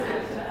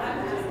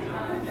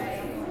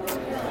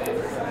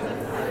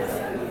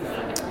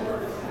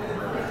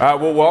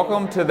Well,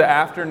 welcome to the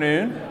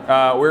afternoon.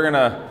 We're going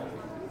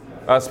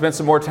to spend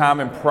some more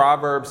time in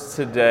Proverbs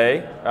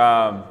today.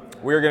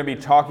 We're going to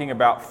be talking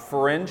about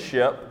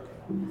friendship.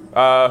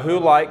 Who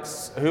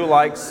likes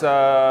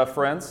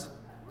friends?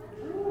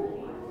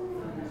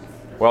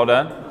 Well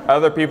done.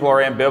 Other people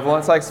are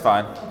ambivalent. It's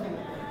fine.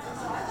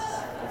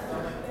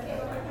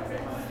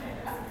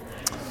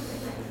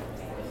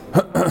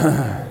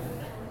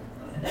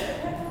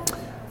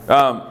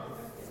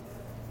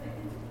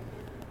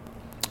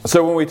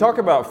 So when we talk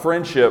about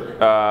friendship,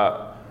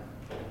 the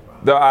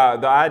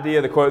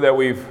idea, the quote that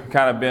we've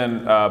kind of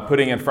been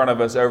putting in front of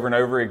us over and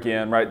over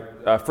again, right?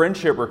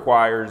 Friendship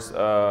requires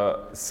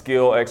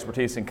skill,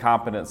 expertise, and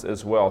competence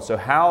as well. So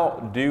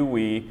how do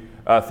we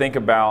think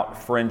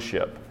about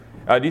friendship?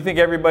 Do you think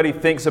everybody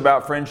thinks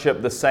about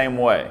friendship the same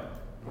way?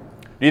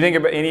 Do you think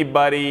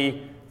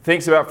anybody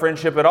thinks about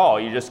friendship at all?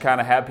 You just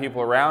kind of have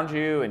people around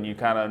you and you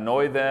kind of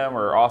annoy them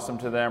or are awesome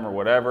to them or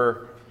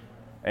whatever.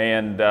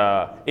 And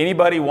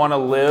anybody want to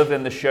live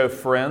in the show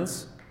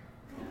Friends?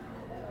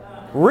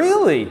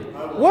 Really?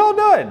 Well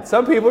done.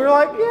 Some people are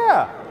like,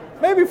 yeah,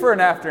 maybe for an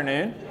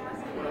afternoon.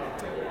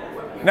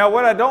 Now,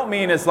 what I don't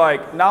mean is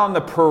like not on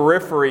the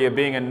periphery of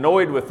being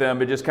annoyed with them,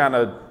 but just kind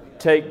of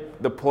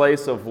take the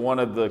place of one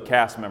of the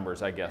cast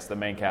members, I guess, the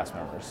main cast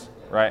members,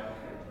 right?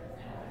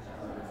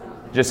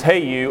 Just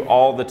hate you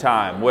all the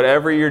time.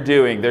 Whatever you're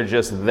doing, they're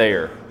just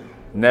there,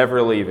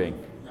 never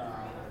leaving.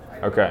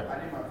 Okay.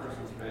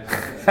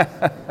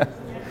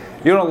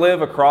 You don't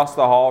live across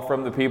the hall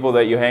from the people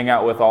that you hang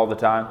out with all the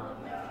time?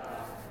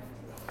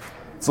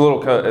 It's a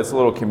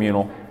little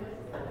communal.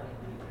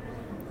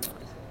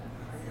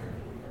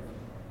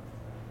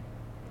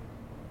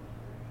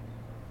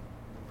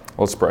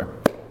 Let's pray.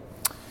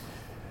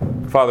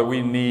 Father,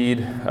 we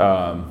need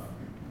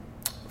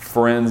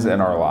friends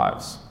in our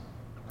lives.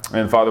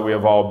 And Father, we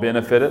have all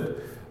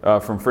benefited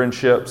from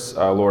friendships,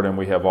 Lord, and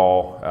we have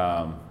all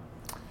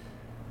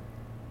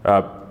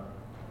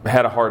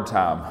had a hard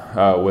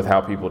time with how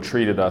people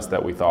treated us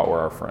that we thought were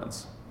our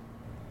friends.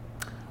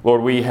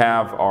 Lord, we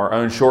have our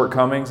own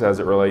shortcomings as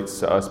it relates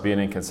to us being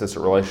in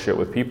consistent relationship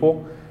with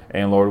people.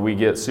 And Lord, we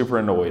get super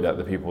annoyed at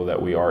the people that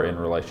we are in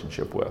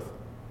relationship with.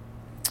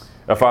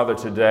 Father,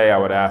 today I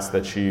would ask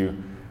that you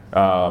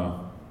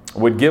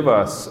would give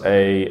us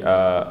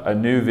a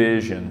new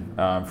vision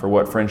for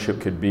what friendship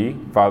could be.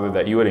 Father,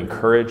 that you would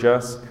encourage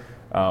us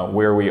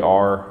where we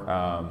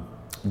are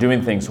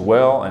doing things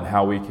well and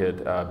how we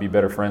could be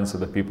better friends to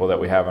the people that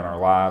we have in our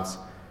lives.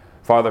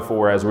 Father,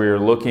 for as we are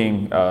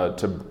looking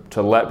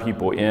to let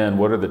people in,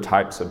 what are the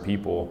types of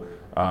people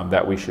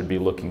that we should be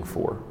looking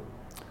for?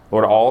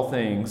 Lord, all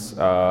things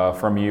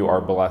from you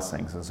are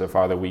blessings. And so,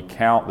 Father, we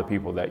count the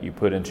people that you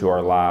put into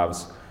our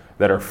lives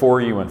that are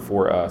for you and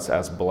for us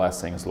as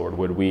blessings. Lord,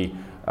 would we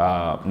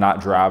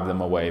not drive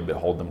them away, but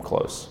hold them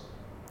close?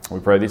 We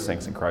pray these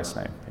things in Christ's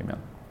name. Amen.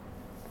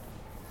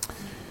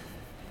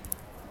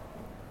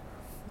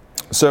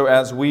 So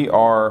as we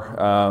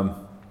are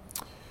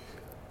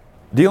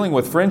dealing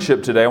with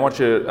friendship today, I want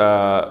you,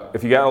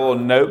 if you got a little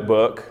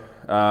notebook,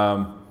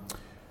 I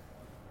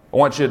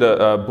want you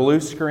to blue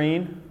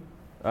screen,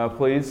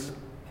 please.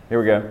 Here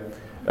we go.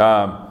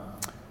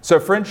 So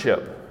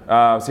friendship.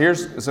 So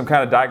here's some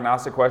kind of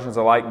diagnostic questions.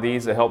 I like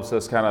these. It helps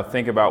us kind of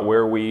think about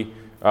where we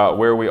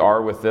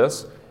are with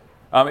this.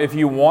 If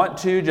you want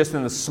to, just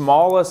in the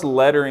smallest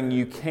lettering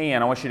you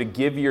can, I want you to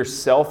give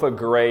yourself a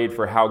grade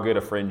for how good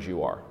a friend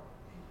you are.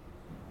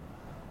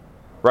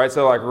 Right,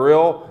 so like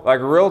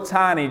real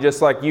tiny,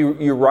 just like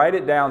you write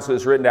it down so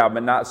it's written down,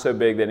 but not so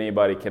big that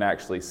anybody can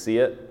actually see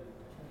it.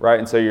 Right,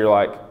 and so you're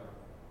like,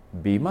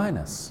 B-.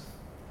 So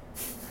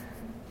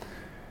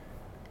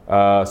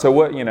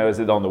what, is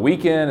it on the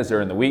weekend? Is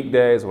there in the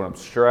weekdays when I'm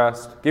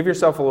stressed? Give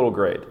yourself a little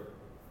grade,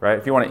 right?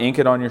 If you want to ink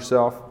it on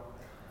yourself.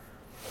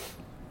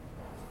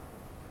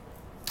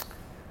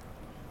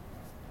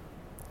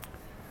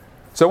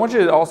 So I want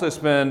you to also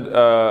spend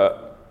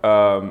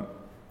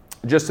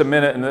just a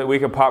minute, and we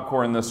can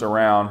popcorn this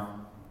around,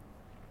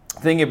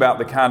 thinking about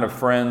the kind of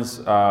friends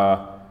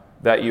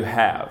that you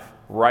have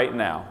right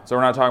now. So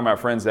we're not talking about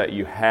friends that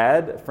you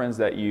had, friends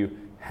that you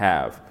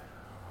have.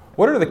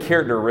 What are the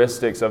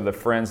characteristics of the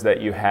friends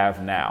that you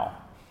have now?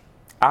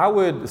 I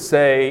would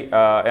say, and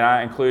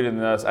I include in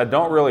this, I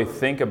don't really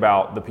think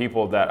about the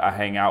people that I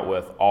hang out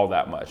with all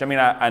that much. I mean,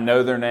 I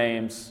know their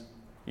names.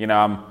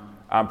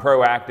 I'm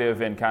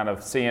proactive in kind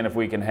of seeing if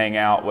we can hang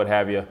out, what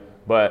have you.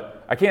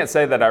 But I can't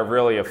say that I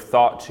really have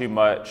thought too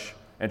much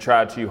and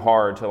tried too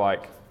hard to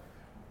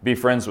be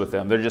friends with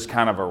them. They're just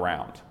kind of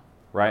around,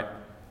 right?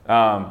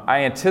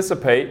 I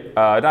anticipate,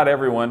 not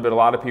everyone, but a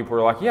lot of people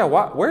are like, yeah,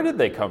 where did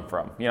they come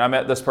from? I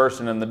met this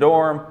person in the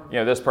dorm,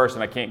 this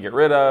person I can't get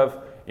rid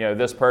of,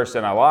 this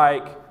person I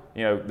like,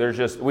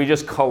 we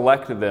just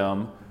collect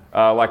them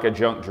like a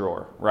junk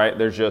drawer, right?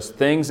 There's just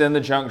things in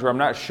the junk drawer. I'm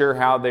not sure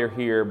how they're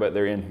here, but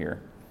they're in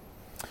here.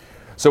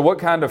 So what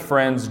kind of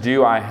friends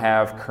do I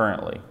have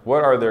currently?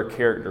 What are their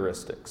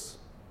characteristics?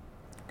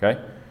 Okay.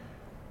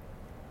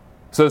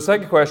 So the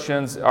second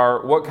questions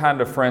are, what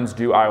kind of friends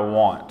do I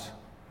want?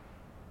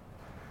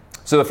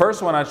 So the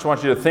first one I just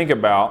want you to think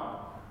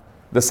about.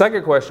 The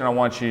second question I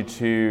want you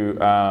to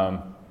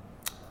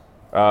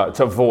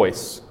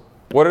voice.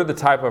 What are the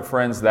type of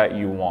friends that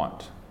you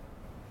want?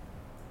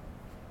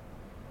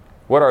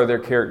 What are their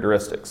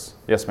characteristics?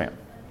 Yes, ma'am.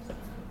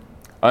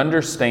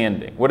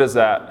 Understanding. What does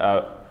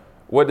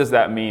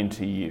that mean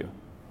to you?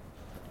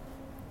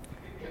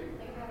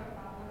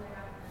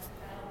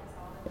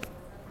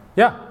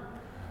 Yeah.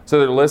 So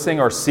they're listening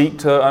or seek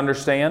to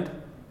understand,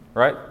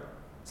 right?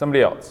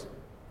 Somebody else.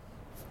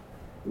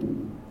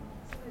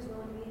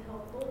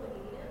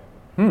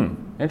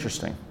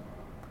 Interesting.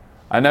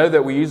 I know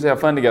that we usually have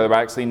fun together, but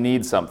I actually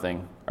need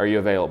something. Are you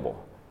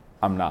available?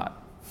 I'm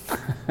not.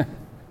 All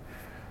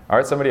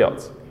right, somebody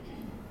else.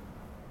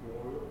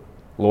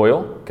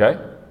 Loyal, okay.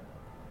 Ones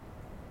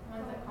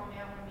that call me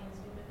out when I'm being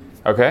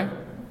stupid. Okay,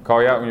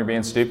 call you out when you're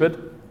being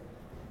stupid.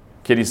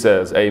 Kitty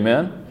says,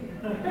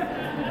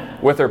 amen.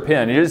 With her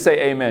pen. You didn't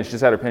say amen, she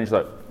just had her pen. She's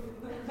like.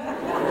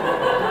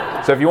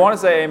 So if you want to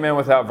say amen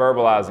without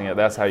verbalizing it,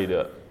 that's how you do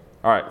it.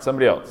 All right,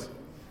 somebody else.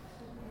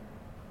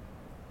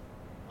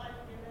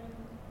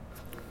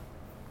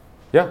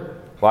 Yeah,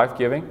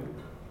 life-giving.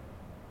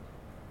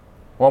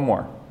 One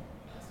more.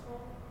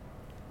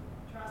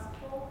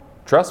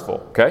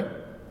 Trustful, okay.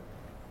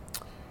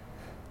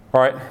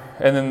 All right,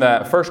 and then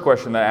that first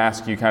question that I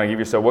asked you, kind of give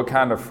yourself, what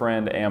kind of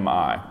friend am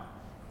I?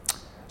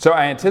 So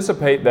I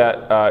anticipate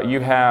that you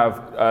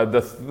have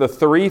the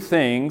three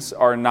things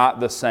are not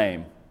the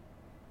same,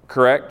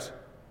 correct?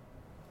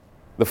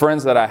 The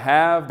friends that I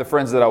have, the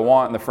friends that I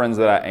want, and the friends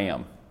that I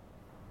am.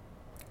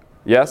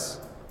 Yes?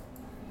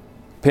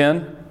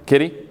 Pen?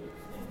 Kitty?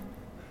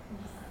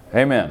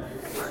 Amen.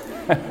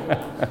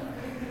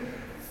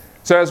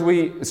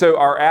 So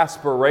our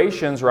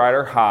aspirations, right,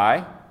 are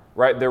high,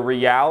 right? The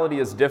reality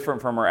is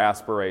different from our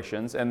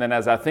aspirations. And then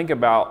as I think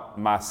about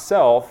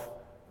myself,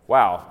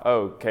 wow,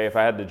 okay, if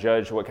I had to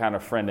judge what kind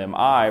of friend am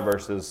I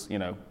versus,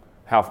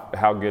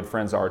 how good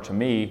friends are to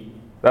me,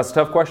 that's a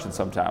tough question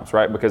sometimes,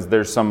 right? Because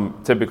there's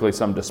typically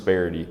some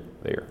disparity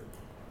there.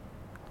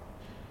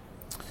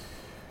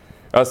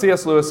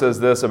 C.S. Lewis says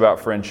this about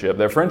friendship,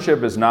 that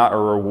friendship is not a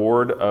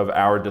reward of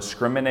our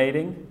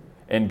discriminating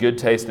and good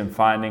taste in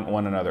finding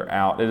one another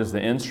out. It is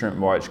the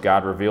instrument by which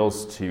God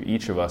reveals to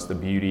each of us the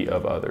beauty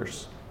of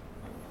others.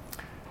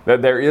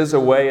 That there is a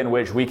way in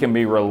which we can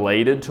be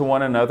related to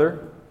one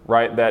another,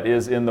 right? That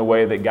is in the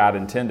way that God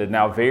intended.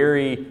 Now,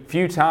 very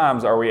few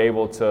times are we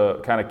able to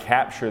kind of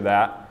capture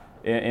that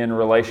in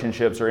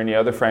relationships or any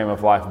other frame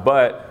of life.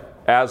 But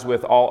as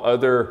with all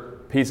other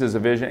pieces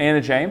of vision,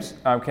 Anna James,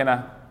 can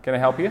I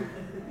help you?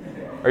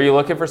 Are you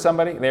looking for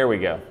somebody? There we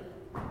go.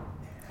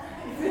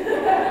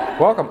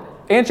 Welcome.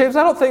 Anna James,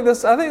 I think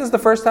this is the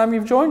first time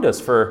you've joined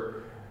us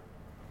for...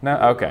 No?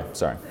 Okay,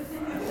 sorry.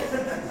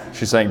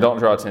 She's saying don't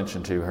draw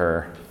attention to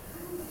her.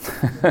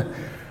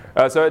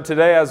 So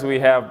today, as we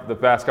have the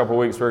past couple of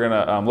weeks, we're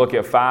going to look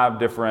at 5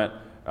 different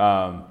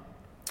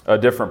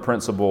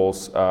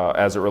principles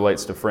as it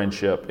relates to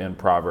friendship in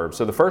Proverbs.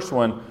 So the first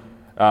one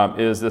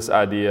is this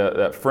idea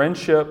that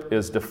friendship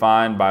is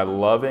defined by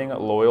loving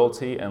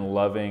loyalty and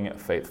loving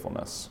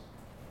faithfulness.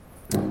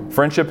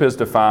 Friendship is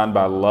defined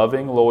by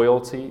loving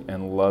loyalty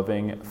and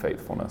loving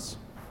faithfulness.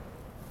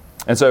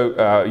 And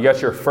so you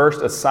got your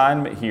first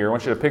assignment here. I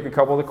want you to pick a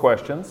couple of the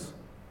questions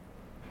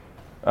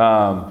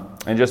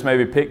and just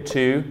maybe pick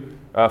 2.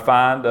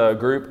 Find a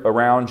group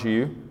around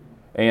you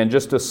and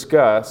just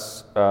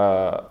discuss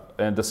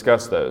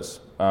those.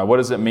 What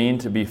does it mean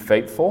to be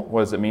faithful?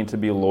 What does it mean to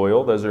be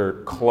loyal? Those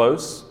are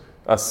close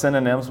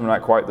synonyms, but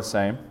not quite the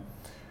same.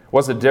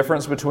 What's the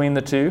difference between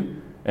the two?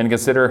 And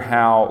consider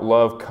how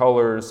love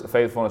colors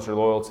faithfulness or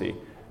loyalty.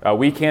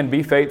 We can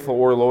be faithful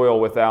or loyal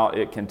without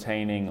it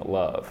containing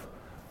love.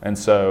 And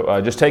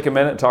so just take a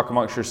minute and talk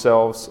amongst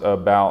yourselves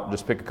about,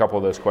 just pick a couple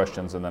of those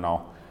questions and then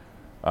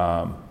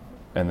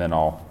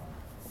I'll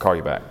call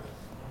you back.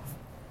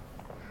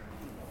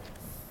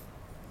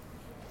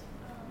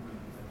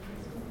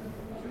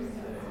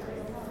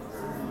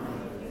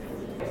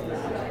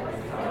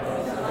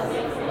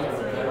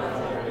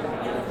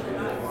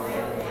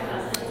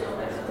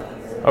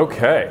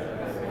 Okay.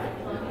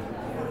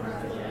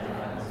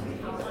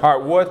 All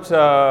right. What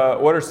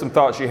are some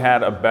thoughts you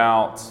had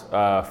about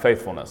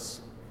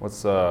faithfulness?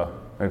 What's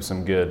maybe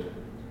some good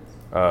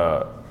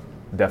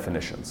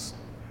definitions?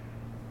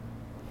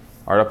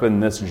 All right, up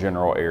in this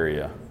general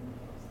area. I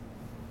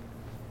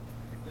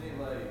think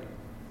when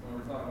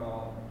we're talking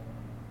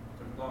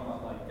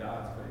about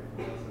God's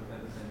faithfulness, I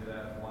tend to think of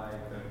that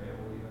okay,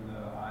 well, even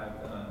though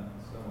I've done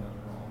so much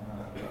wrong,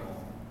 I've done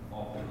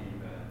awful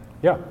even.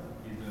 Yeah.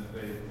 He's been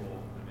faithful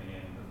to me,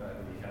 and the fact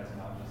that He has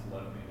not just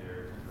left me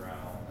there to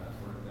drown, that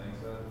sort of thing.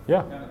 So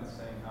yeah. Kind of the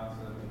same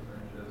concept of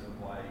friendships of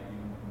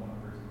even when one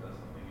person does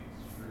something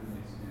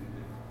extremely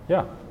stupid.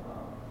 Yeah.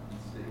 You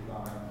stick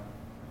by him,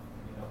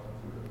 you help him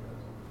through it.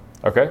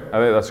 Okay, I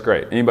think that's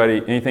great.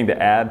 Anything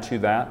to add to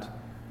that?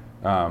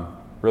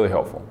 Really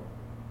helpful.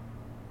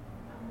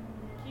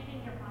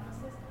 Keeping your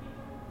promises to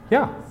people.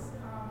 Yeah. When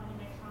you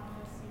make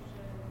promises, you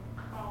should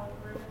follow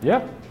through.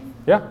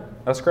 Yeah,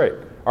 that's great.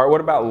 All right,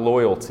 what about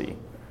loyalty?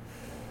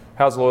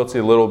 How's loyalty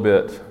a little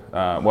bit?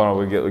 Why don't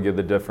we get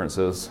the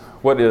differences?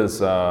 What's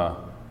the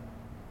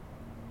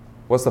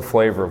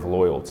flavor of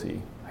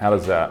loyalty? What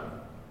does that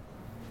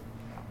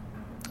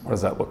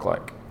look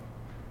like? I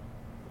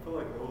feel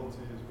like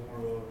loyalty is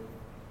more of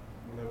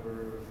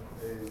whenever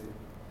a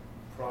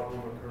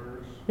problem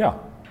occurs, Yeah.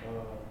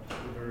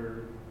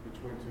 either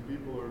between two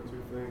people or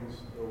two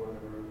things or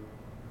whatever,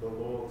 the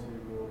loyalty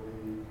will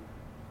be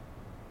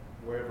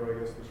wherever I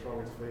guess the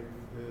strongest faith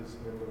is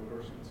in the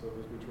person. So if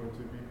it's between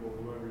two people,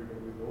 whoever you're going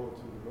to be loyal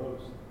to the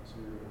most, so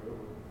you're going to go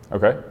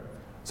with. Okay.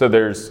 So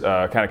there's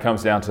kind of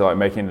comes down to like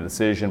making a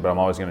decision, but I'm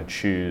always going to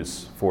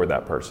choose for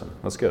that person.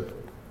 That's good.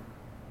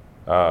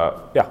 Yeah. I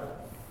guess this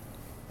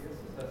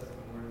has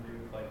something to do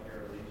with like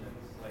your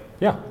allegiance, like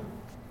Yeah. the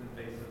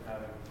face of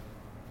having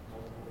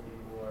multiple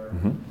people, or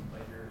Mhm.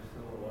 like you're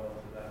still loyal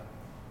to that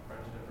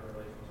friendship or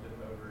relationship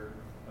over.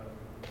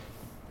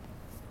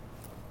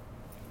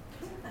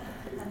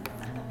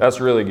 That's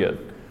really good.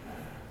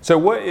 So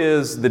what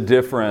is the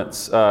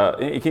difference?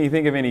 Can you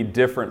think of any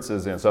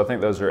differences in? So I think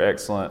those are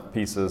excellent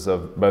pieces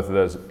of both of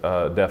those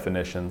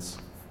definitions.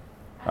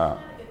 I had a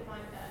good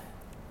point that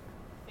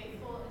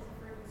faithful is a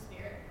fruit of the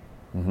spirit.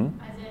 Mm-hmm.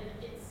 As in,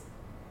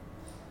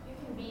 you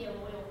can be a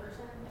loyal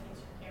person, like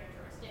it's your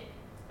characteristic,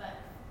 but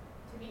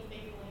to be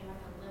faithful, you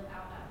have to live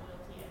out that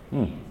loyalty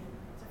every day.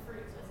 It's a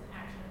fruit, so it's an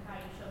action of how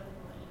you show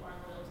people that you are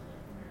loyal to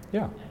them.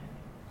 Yeah.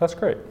 That's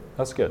great.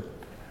 That's good.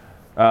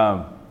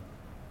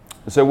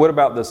 So what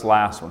about this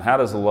last one? How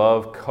does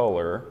love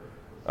color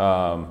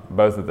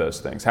both of those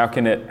things? How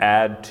can it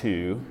add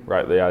to,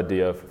 right, the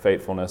idea of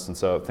faithfulness? And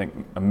so I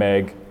think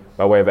Meg,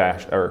 by way of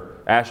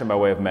Ashton by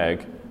way of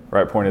Meg,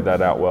 right, pointed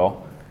that out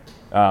well.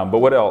 But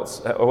what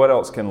else? What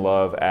else can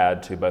love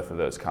add to both of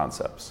those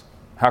concepts?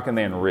 How can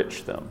they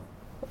enrich them?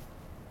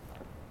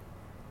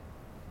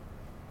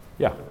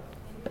 Yeah.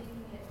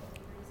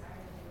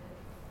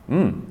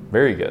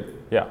 Very good.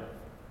 Yeah.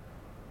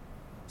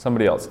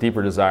 Somebody else,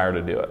 deeper desire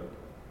to do it.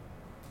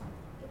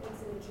 It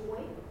makes it a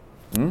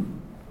joy.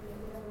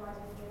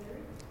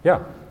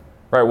 Yeah.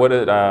 Right. What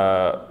it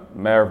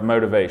matter of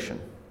motivation,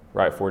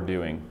 right, for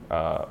doing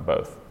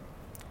both.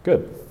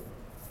 Good.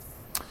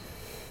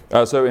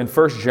 So in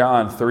 1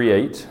 John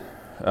 3:8,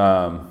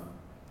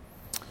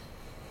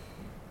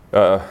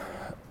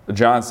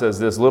 John says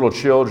this: "Little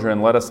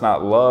children, let us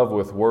not love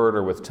with word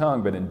or with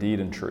tongue, but in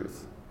deed and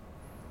truth."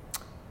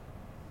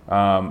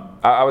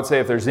 I would say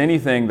if there's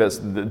anything that's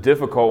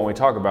difficult when we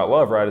talk about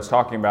love, right, is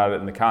talking about it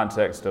in the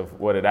context of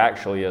what it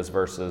actually is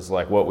versus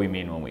like what we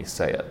mean when we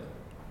say it,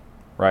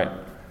 right?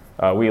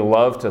 We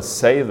love to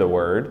say the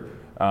word,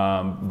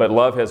 but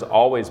love has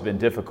always been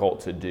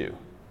difficult to do,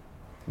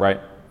 right?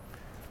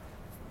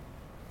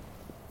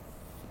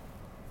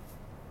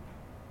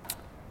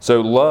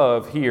 So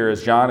love here,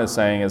 as John is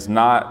saying, is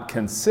not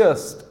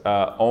consist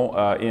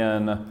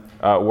in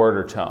word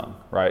or tongue,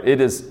 right?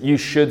 It is, you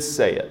should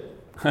say it.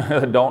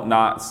 Don't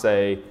not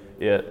say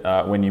it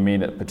when you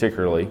mean it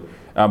particularly.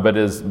 But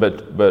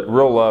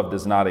real love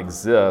does not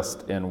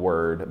exist in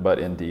word, but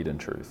in deed and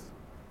truth.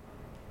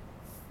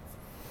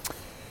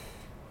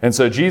 And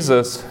so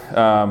Jesus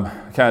kind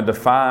of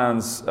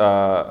defines,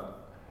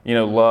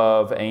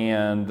 love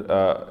and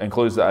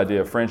includes the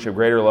idea of friendship.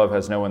 Greater love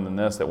has no one than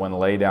this, that one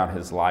lay down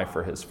his life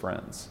for his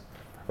friends.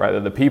 Right?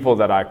 That the people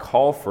that I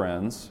call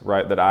friends,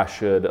 right, that I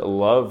should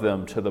love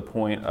them to the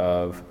point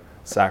of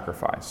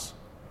sacrifice.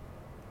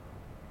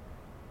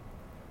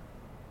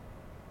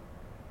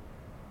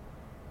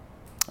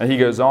 And he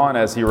goes on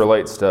as he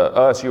relates to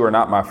us, you are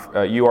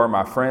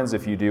my friends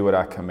if you do what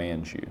I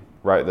command you.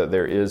 Right? That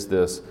there is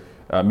this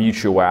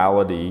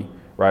mutuality,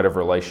 right, of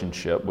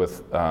relationship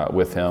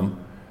with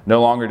him.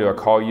 No longer do I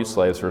call you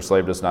slaves, for a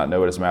slave does not know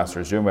what his master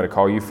is doing, but I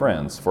call you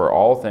friends. For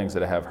all things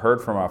that I have heard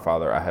from my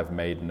Father, I have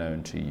made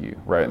known to you.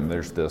 Right? And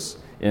there's this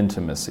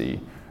intimacy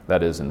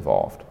that is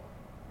involved.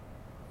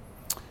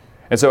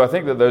 And so I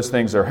think that those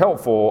things are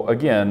helpful.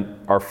 Again,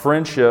 our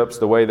friendships,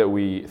 the way that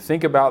we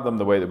think about them,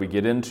 the way that we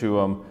get into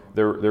them,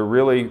 they're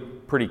really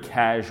pretty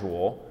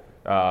casual.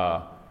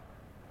 But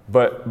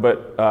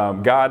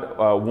God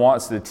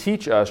wants to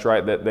teach us,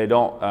 right, that they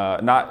don't,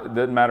 it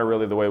doesn't matter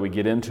really the way we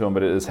get into them,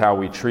 but it is how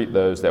we treat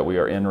those that we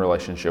are in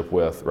relationship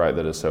with, right,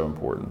 that is so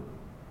important.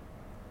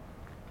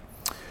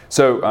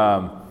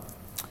 So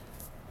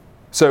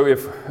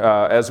if,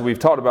 as we've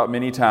talked about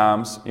many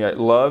times,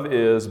 love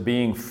is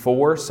being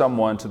for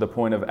someone to the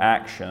point of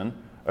action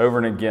over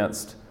and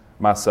against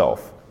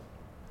myself.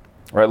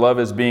 Right? Love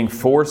is being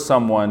for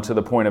someone to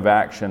the point of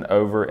action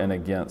over and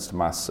against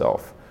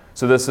myself.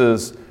 So this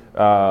is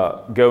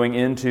going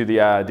into the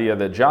idea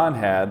that John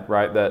had,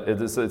 right? That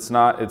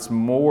it's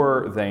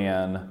more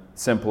than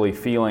simply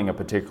feeling a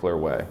particular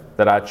way.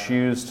 That I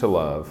choose to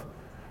love,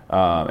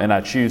 and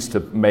I choose to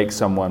make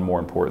someone more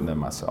important than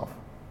myself.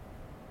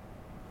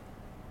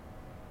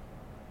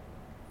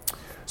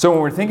 So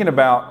when we're thinking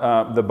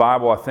about the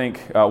Bible, I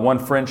think one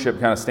friendship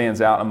kind of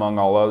stands out among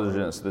all others,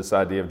 and it's this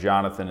idea of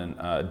Jonathan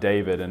and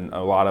David, and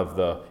a lot of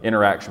the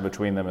interaction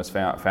between them is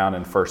found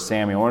in 1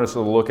 Samuel. I want us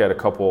to look at a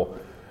couple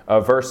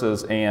of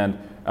verses, and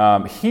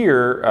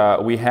Here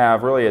we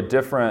have really a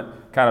different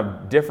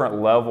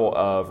level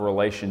of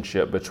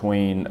relationship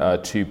between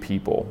two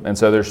people. And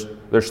so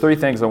there's three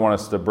things I want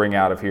us to bring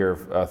out of here,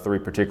 three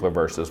particular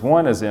verses.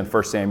 One is in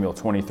 1 Samuel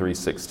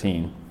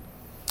 23:16.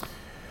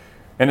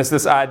 And it's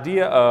this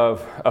idea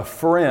of a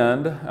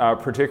friend,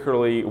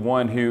 particularly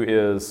one who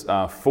is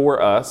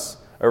for us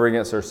over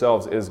against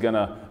ourselves, is going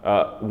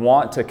to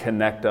want to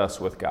connect us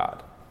with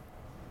God.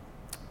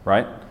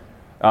 Right?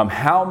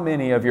 How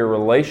many of your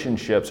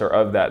relationships are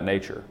of that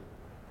nature?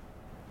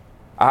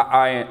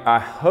 I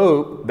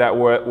hope that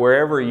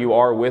wherever you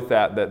are with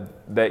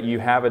that you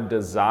have a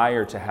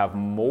desire to have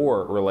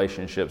more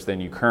relationships than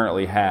you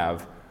currently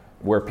have,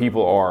 where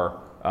people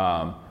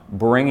are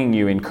bringing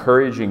you,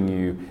 encouraging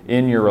you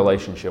in your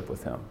relationship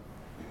with Him.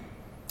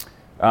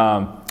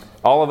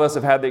 All of us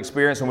have had the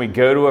experience when we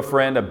go to a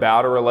friend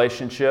about a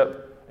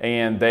relationship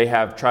and they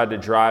have tried to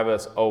drive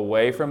us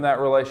away from that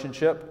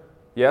relationship.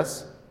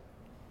 Yes?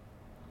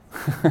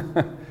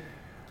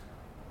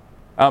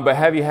 But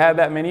have you had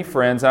that many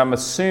friends? I'm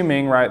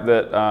assuming, right,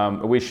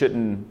 that we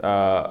shouldn't,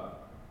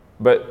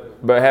 but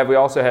have we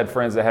also had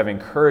friends that have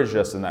encouraged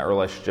us in that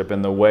relationship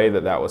in the way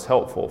that was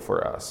helpful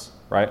for us,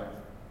 right?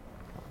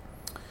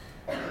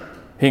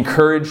 He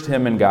encouraged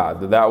him in God,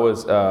 that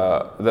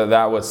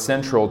was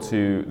central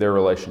to their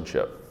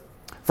relationship.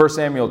 1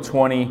 Samuel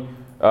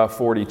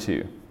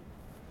 20:42.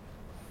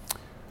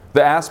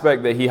 The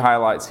aspect that he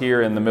highlights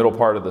here in the middle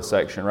part of the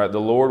section, right?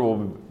 The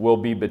Lord will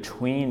be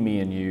between me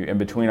and you, and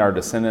between our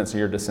descendants and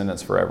your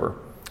descendants forever.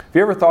 Have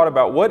you ever thought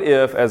about what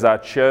if, as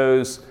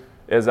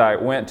I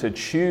went to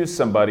choose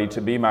somebody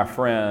to be my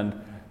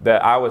friend,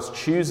 that I was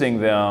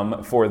choosing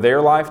them for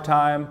their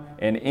lifetime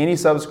and any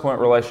subsequent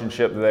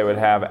relationship that they would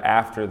have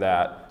after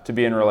that to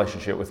be in a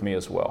relationship with me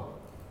as well?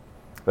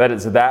 That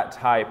is that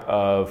type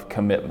of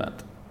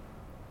commitment.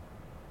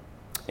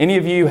 Any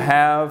of you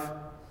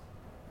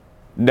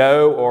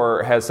know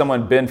or has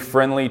someone been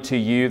friendly to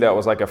you that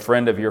was like a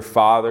friend of your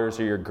father's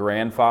or your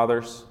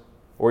grandfather's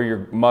or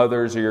your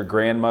mother's or your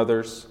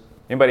grandmother's?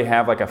 Anybody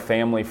have like a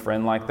family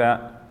friend like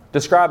that?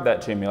 Describe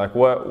that to me. Like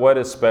what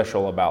is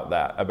special about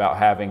that? About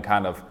having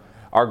kind of,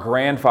 our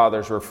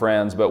grandfathers were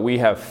friends, but we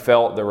have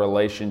felt the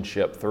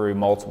relationship through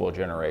multiple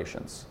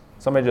generations.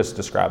 Somebody just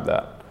describe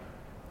that,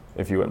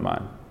 if you wouldn't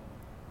mind.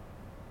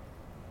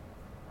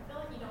 I feel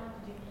like you don't have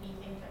to do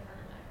anything to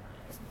earn that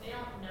kind. They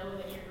don't know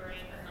that you're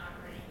great or not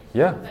great. It's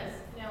Yeah. just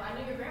because, I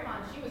knew your grandma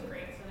and she was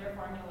great, so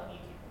therefore I'm going to love you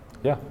too.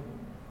 Yeah.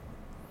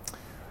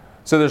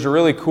 So there's a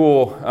really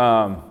cool,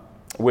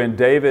 when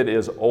David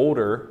is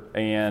older,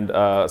 and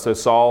so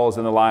Saul is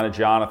in the line of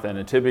Jonathan,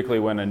 and typically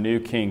when a new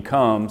king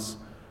comes,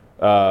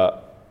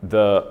 the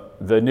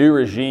new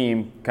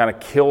regime kind of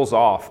kills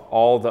off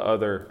all the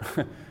other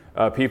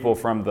people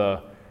from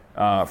the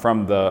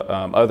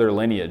other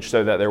lineage,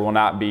 so that there will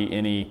not be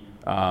any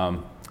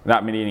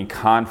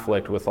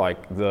conflict with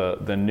like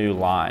the new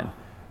line.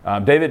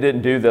 David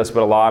didn't do this,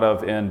 but a lot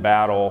of in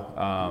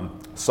battle,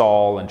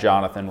 Saul and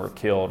Jonathan were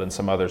killed, and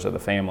some others of the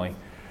family.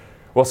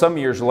 Well, some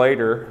years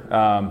later,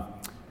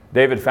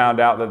 David found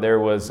out that there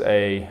was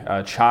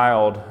a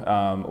child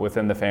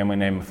within the family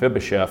named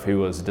Mephibosheth who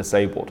was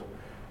disabled.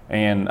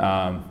 And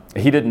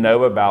he didn't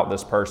know about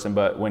this person,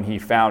 but when he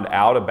found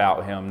out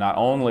about him, not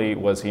only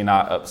was he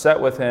not upset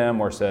with him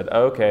or said,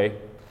 okay,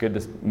 good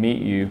to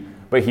meet you,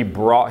 but he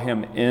brought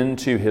him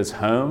into his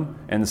home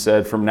and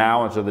said, from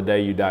now until the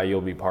day you die,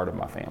 you'll be part of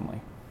my family.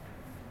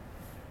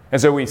 And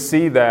so we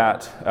see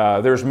that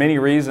there's many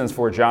reasons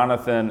for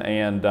Jonathan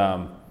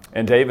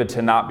and David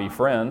to not be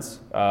friends.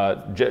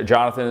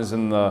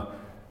 Jonathan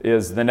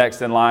is the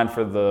next in line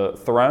for the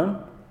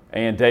throne,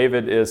 and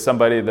David is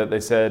somebody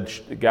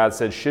that God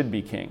said should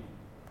be king.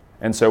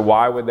 And so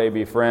why would they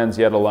be friends,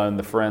 yet alone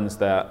the friends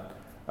that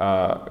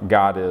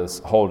God is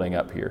holding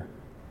up here?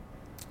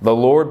 The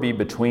Lord be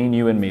between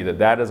you and me,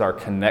 that is our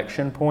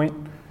connection point,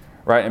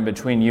 right? And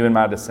between you and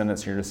my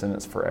descendants, your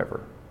descendants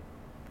forever.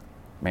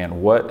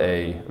 Man, what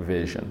a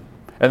vision.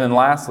 And then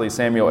lastly,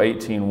 Samuel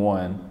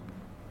 18:1.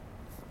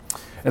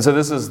 And so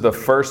this is the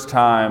first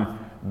time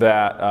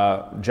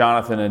that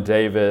Jonathan and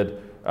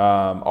David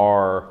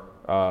are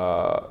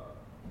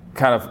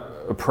kind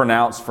of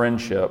pronounced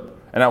friendship.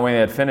 And when they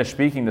had finished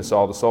speaking to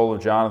Saul, the soul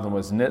of Jonathan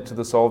was knit to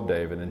the soul of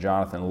David, and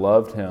Jonathan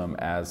loved him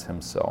as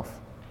himself.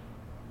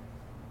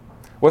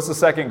 What's the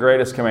second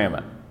greatest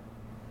commandment?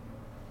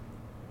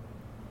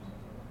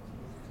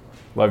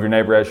 Love your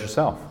neighbor as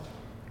yourself.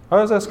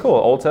 Oh, that's cool.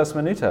 Old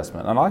Testament, New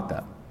Testament. I like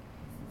that.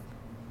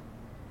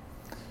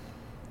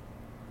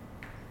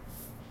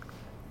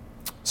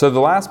 So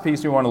the last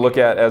piece we want to look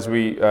at as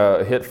we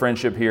hit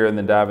friendship here and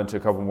then dive into a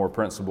couple more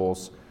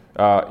principles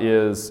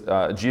is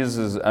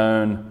Jesus'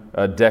 own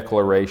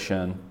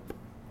declaration.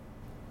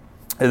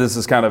 And this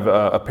is kind of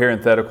a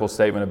parenthetical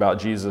statement about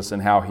Jesus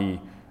and how he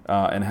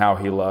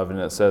loved. And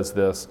it says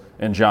this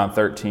in John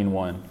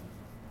 13:1.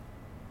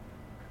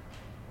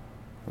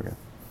 Okay.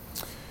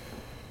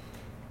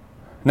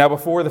 Now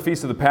before the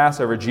feast of the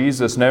Passover,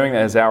 Jesus, knowing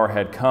that his hour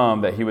had come,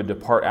 that he would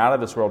depart out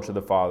of this world to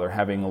the Father,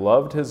 having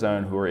loved his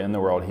own who were in the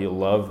world, he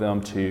loved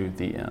them to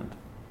the end.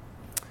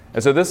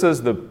 And so this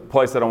is the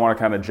place that I want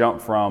to kind of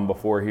jump from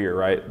before here,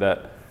 right?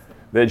 That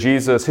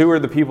Jesus, who are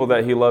the people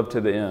that he loved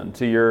to the end?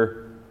 To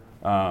your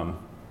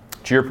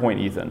point,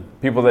 Ethan,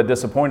 people that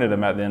disappointed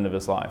him at the end of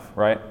his life,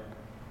 right?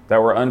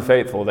 That were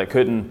unfaithful, that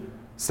couldn't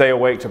stay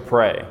awake to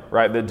pray,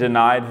 right? That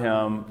denied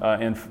him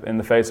in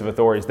the face of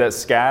authorities, that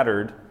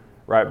scattered,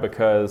 right?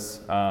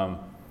 Because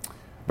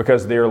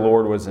their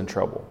Lord was in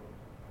trouble.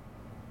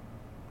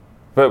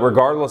 But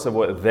regardless of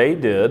what they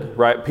did,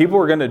 right? People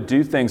are going to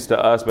do things to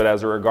us, but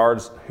as it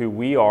regards who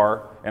we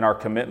are and our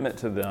commitment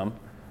to them,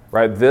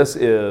 right? This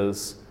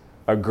is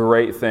a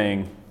great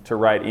thing to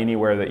write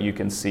anywhere that you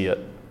can see it.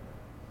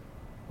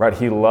 Right?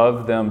 He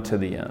loved them to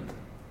the end.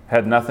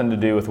 Had nothing to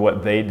do with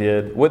what they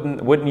did.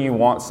 Wouldn't you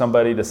want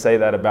somebody to say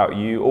that about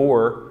you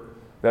or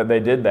that they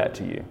did that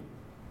to you?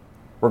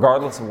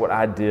 Regardless of what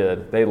I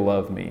did, they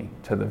love me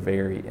to the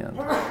very end.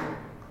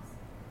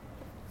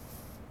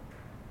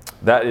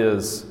 That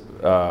is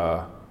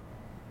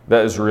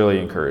really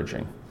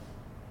encouraging.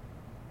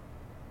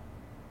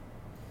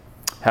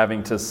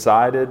 Having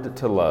decided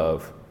to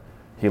love,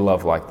 he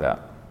loved like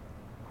that.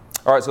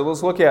 All right, so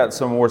let's look at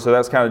some more. So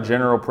that's kind of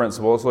general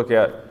principle. Let's look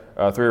at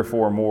 3 or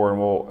 4 more, and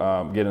we'll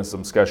get into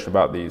some discussion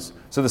about these.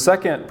 So the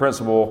second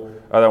principle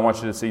that I want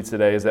you to see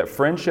today is that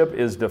friendship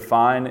is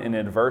defined in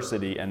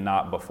adversity and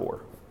not before.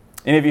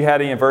 Any of you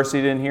had any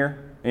adversity in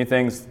here? Any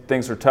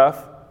things are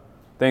tough?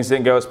 Things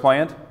didn't go as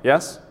planned?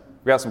 Yes?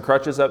 We got some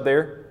crutches up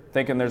there,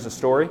 thinking there's a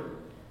story.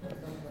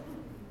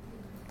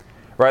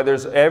 Right?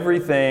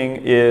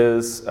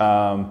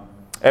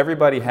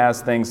 Everybody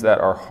has things that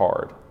are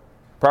hard.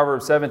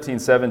 Proverbs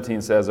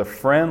 17:17 says, a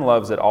friend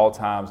loves at all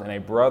times, and a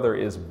brother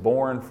is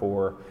born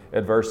for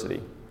adversity.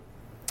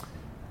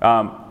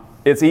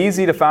 It's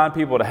easy to find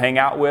people to hang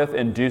out with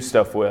and do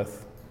stuff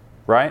with,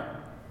 right?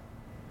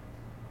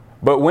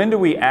 But when do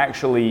we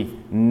actually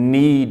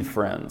need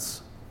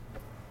friends?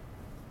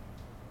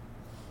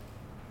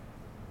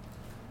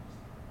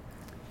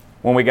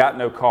 When we got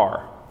no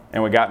car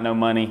and we got no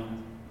money.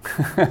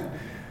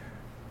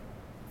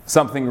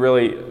 Something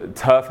really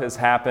tough has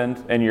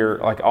happened and you're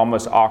like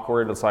almost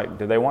awkward. It's like,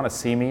 do they want to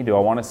see me? Do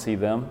I want to see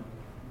them?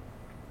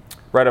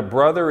 Right, a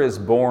brother is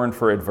born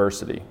for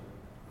adversity.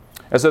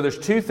 And so there's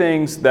 2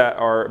 things that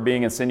are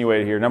being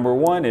insinuated here. Number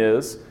 1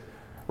 is,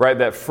 right,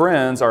 that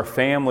friends are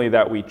family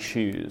that we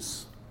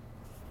choose.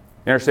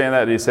 You understand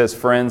that? He says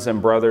friends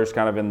and brothers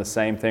kind of in the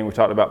same thing. We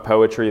talked about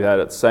poetry, that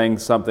it's saying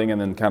something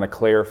and then kind of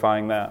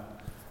clarifying that.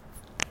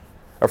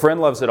 A friend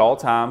loves at all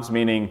times,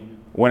 meaning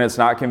when it's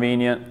not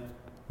convenient,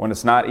 when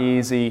it's not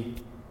easy,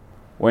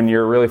 when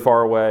you're really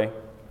far away.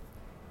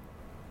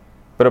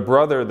 But a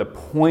brother, the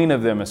point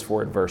of them is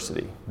for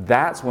adversity.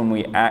 That's when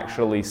we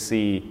actually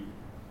see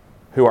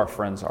who our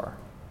friends are.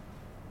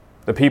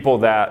 The people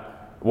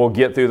that will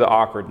get through the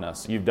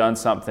awkwardness. You've done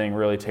something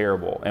really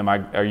terrible.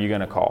 Are you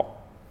going to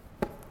call?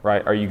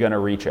 Right? Are you going to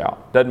reach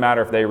out? Doesn't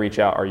matter if they reach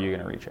out, are you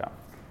going to reach out?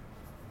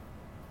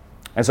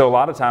 And so a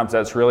lot of times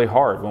that's really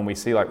hard when we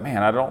see like,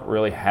 man, I don't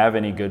really have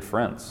any good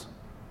friends.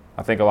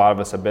 I think a lot of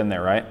us have been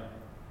there, right?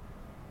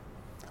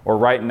 Or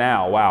right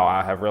now, wow,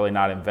 I have really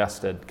not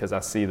invested because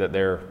I see that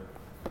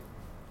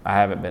I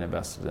haven't been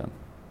invested in.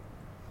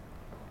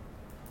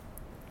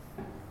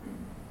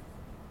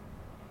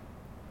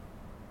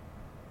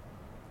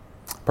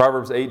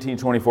 Proverbs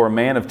 18:24, a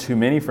man of too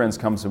many friends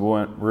comes to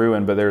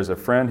ruin, but there is a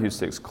friend who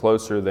sticks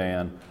closer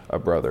than a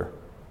brother.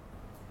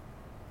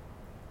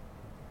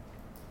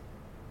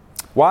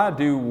 Why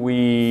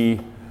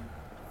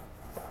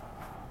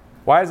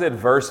is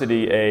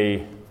adversity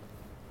a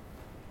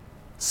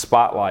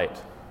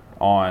spotlight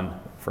on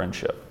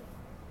friendship?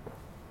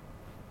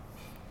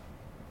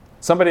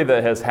 Somebody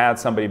that has had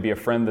somebody be a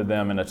friend to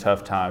them in a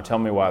tough time, tell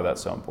me why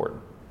that's so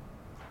important.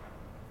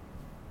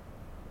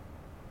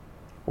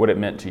 What it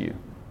meant to you.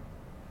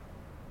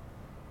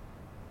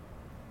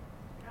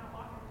 You're not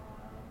walking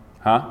alone.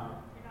 Huh?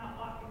 You're not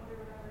walking through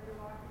whatever you're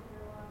walking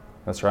through alone.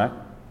 That's right.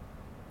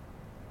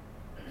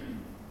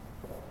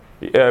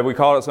 We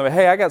call it something,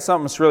 hey, I got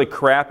something that's really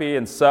crappy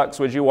and sucks.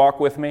 Would you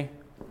walk with me?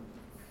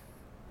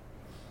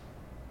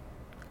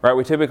 Right?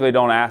 We typically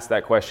don't ask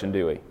that question,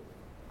 do we?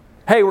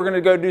 Hey, we're going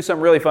to go do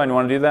something really fun. You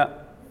want to do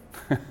that?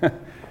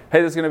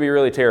 Hey, this is going to be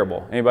really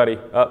terrible. Anybody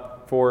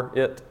up for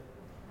it?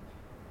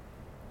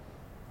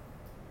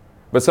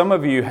 But some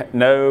of you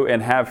know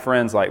and have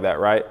friends like that,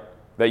 right?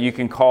 That you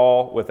can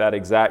call with that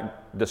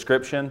exact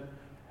description.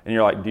 And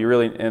you're like,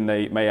 and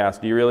they may ask,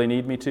 do you really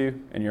need me to?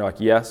 And you're like,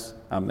 yes,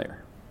 I'm there.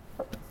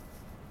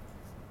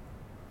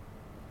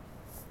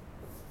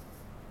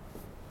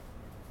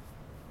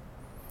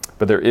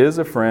 But there is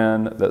a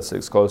friend that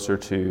sticks closer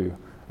to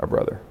a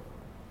brother.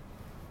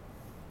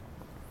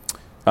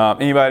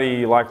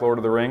 Anybody like Lord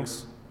of the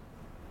Rings?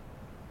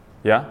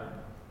 Yeah?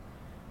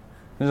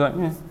 He's like,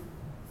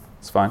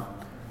 it's fine.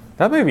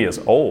 That movie is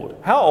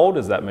old. How old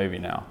is that movie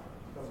now?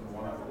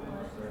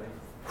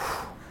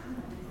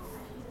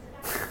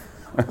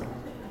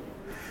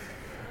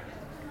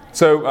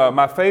 So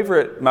my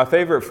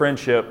favorite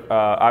friendship,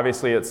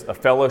 obviously it's a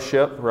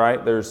fellowship,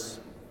 right? There's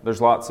There's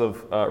lots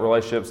of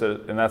relationships,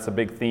 and that's a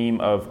big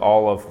theme of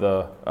all of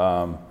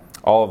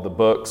the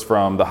books,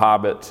 from The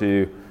Hobbit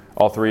to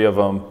all three of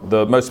them.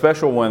 The most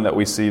special one that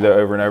we see though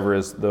over and over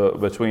is the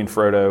between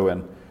Frodo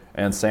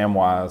and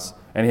Samwise,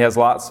 and he has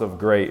lots of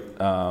great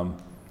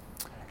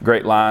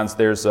lines.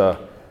 There's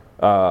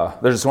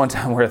this one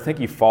time where I think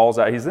he falls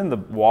out. He's in the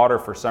water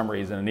for some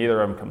reason, and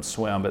neither of them can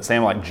swim, but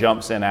Sam like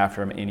jumps in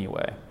after him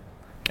anyway,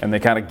 and they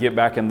kind of get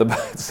back in the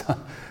boat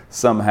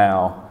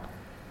somehow.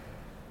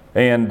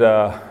 And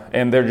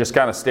they're just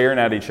kind of staring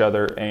at each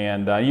other.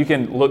 And you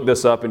can look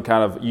this up in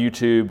kind of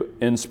YouTube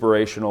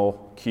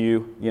inspirational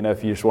Q. You know,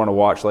 if you just want to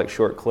watch like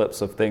short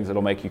clips of things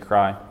that'll make you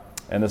cry.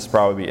 And this will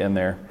probably be in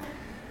there.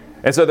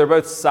 And so they're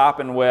both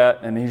sopping wet,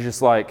 and he's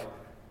just like,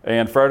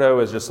 and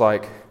Frodo is just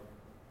like,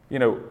 you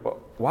know,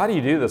 why do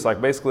you do this?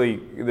 Like, basically,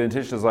 the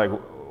intention is like,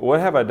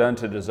 what have I done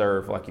to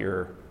deserve like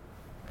your?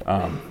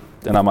 And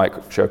I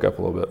might choke up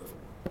a little bit.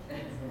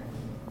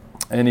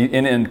 And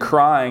in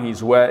crying,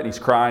 he's wet, he's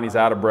crying, he's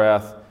out of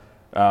breath.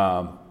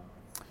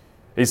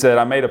 He said,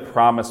 I made a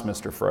promise,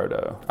 Mr.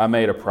 Frodo. I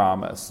made a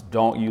promise.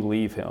 Don't you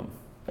leave him.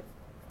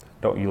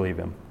 Don't you leave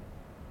him.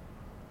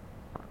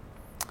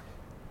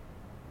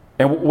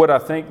 And what I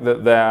think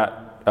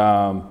that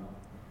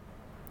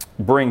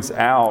brings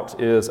out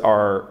is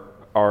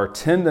our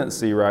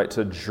tendency, right,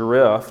 to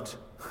drift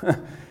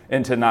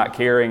into not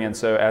caring. And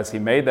so as he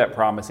made that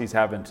promise, he's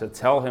having to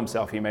tell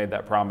himself he made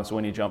that promise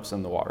when he jumps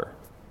in the water.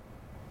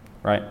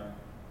 Right?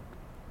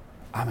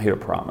 I made a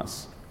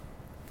promise.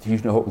 You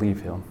don't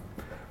leave him,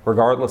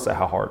 regardless of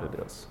how hard it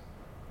is.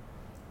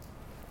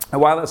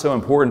 And why that's so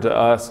important to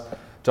us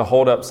to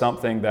hold up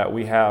something that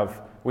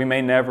we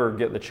may never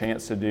get the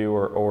chance to do,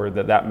 or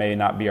that may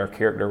not be our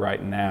character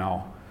right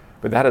now,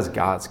 but that is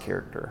God's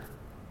character.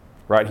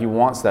 Right? He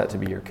wants that to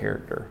be your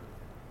character.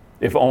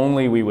 If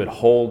only we would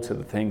hold to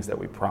the things that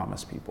we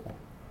promise people.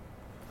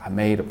 I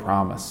made a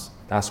promise.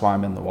 That's why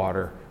I'm in the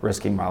water,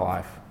 risking my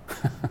life.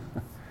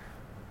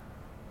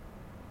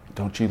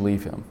 Don't you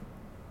leave him.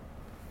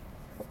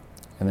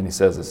 And then he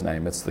says his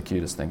name. It's the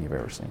cutest thing you've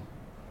ever seen.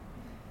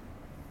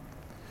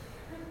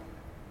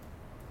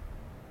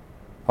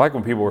 I like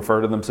when people refer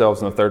to themselves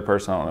in the third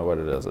person. I don't know what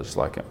it is. I just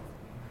like it.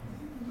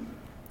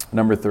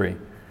 Number 3.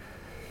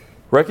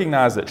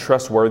 Recognize that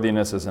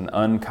trustworthiness is an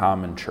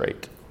uncommon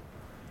trait.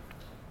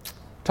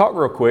 Talk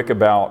real quick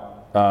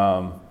about,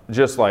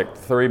 just like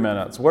 3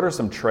 minutes, what are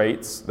some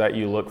traits that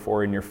you look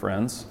for in your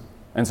friends?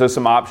 And so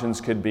some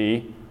options could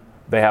be,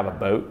 they have a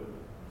boat.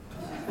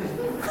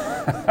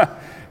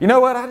 You know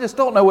what? I just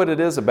don't know what it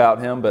is about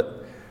him,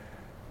 but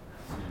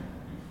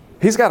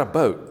he's got a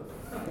boat.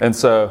 And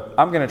so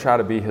I'm going to try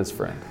to be his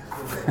friend.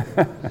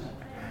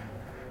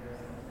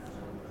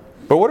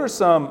 But what are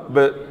some,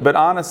 but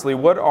honestly,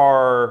 what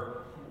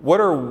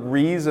are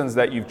reasons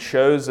that you've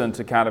chosen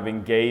to kind of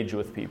engage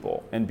with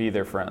people and be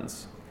their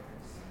friends?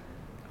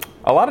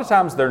 A lot of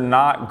times they're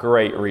not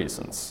great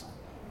reasons.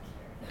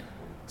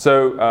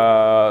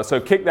 So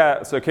kick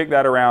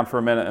that around for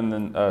a minute and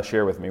then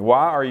share with me.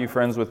 Why are you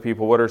friends with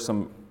people? What are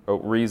some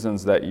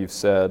reasons that you've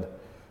said,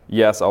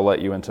 yes, I'll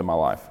let you into my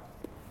life?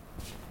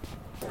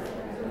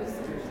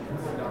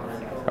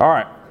 All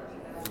right.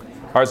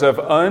 So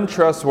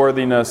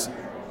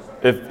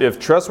if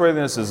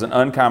trustworthiness is an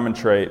uncommon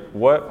trait,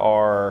 what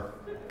are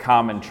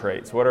common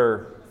traits? What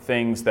are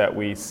things that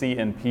we see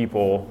in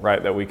people,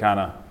 right, that we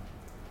kind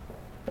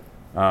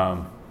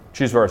of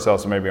choose for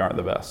ourselves and maybe aren't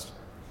the best?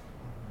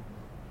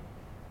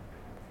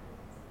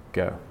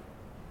 Go.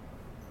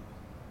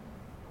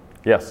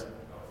 Yes.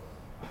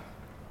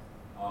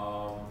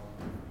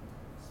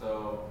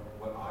 So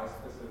what I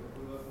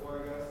specifically look for,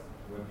 I guess,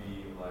 would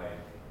be like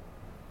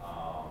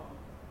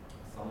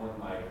someone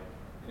like,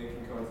 and it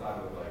can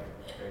coincide with like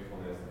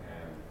faithfulness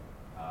and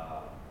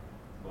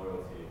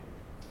loyalty,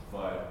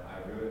 but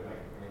I really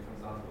like when it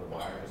comes down to the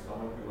wire, just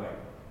someone who like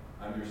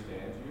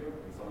understands you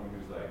and someone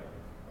who's like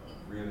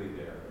really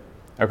there.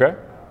 Okay.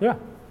 Yeah.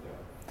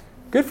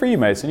 Good for you,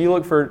 Mason. You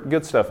look for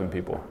good stuff in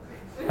people.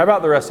 How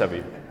about the rest of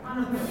you?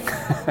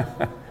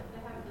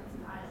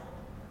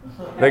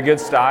 The good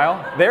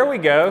style. There we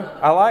go.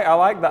 I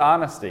like the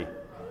honesty.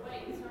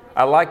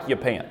 I like your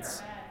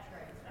pants.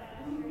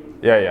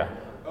 Yeah.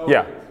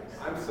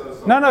 I'm so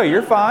sorry. No,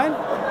 you're fine.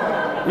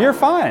 You're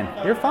fine.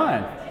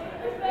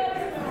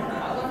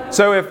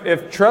 So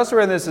if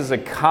trustworthiness is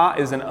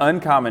an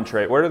uncommon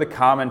trait, what are the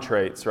common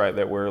traits, right,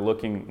 that we're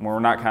looking, when we're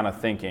not kind of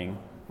thinking,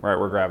 right,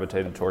 we're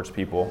gravitated towards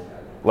people,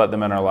 let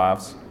them in our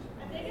lives?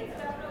 I think it's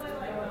definitely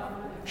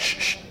like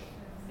Shh.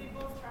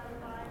 people try to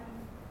find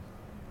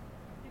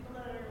people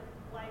that are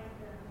like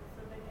them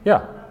so they can Yeah.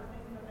 find out the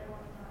things that they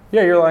want to find.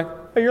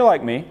 Yeah, you're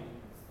like me.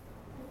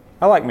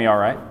 I like me all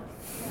right.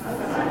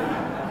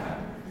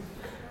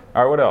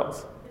 All right, what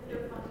else?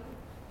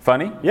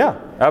 Funny? Yeah,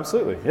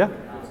 absolutely. Yeah.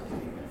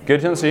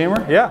 Good sense of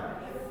humor? Yeah.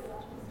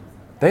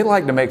 They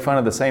like to make fun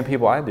of the same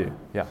people I do.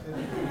 Yeah.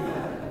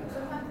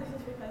 Sometimes it's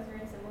just because you're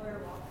in similar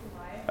walks of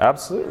life.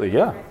 Absolutely,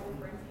 yeah. Friends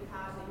you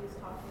have that you just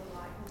talk to a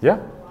lot. Yeah. A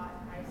lot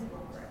in high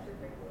school for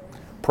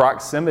extracurriculars.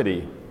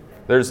 Proximity.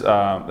 There's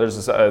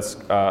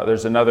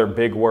another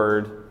big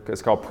word.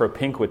 It's called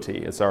propinquity.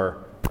 It's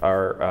our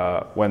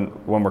when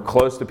we're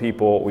close to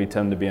people, we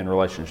tend to be in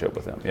relationship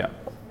with them. Yeah.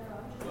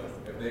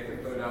 If they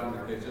could go down to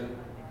the kitchen,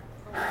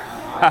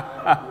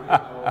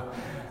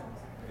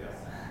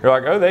 You're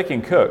like, oh, they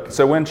can cook.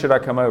 So when should I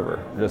come over?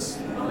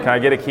 Can I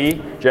get a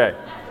key? Jay.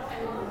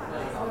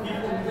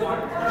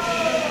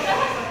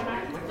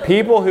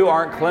 People who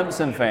aren't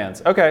Clemson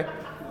fans. Okay.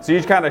 So you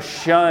just kind of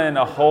shun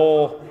a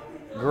whole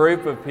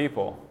group of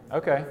people.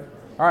 Okay.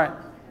 All right.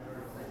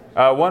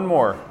 One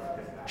more.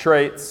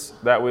 Traits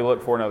that we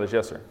look for in others.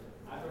 Yes, sir.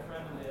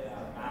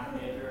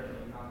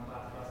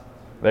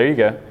 There you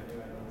go.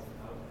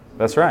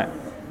 That's right.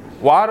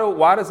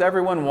 Why does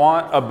everyone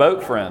want a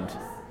boat friend?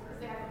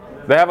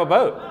 They have a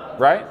boat,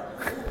 right?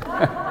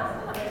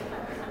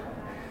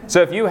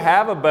 So if you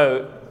have a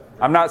boat,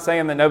 I'm not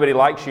saying that nobody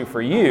likes you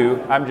for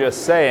you. I'm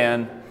just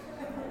saying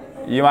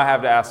you might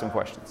have to ask some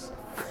questions.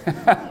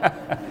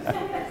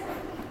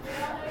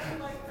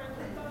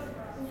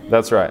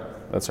 That's right.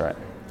 That's right.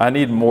 I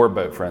need more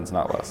boat friends,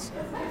 not less.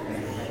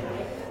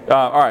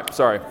 All right.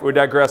 Sorry, we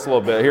digress a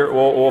little bit. Here,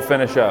 we'll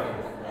finish up.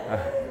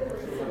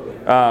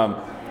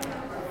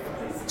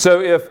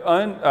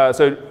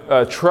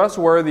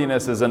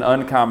 Trustworthiness is an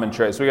uncommon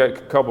trait. So we got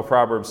a couple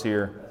Proverbs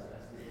here.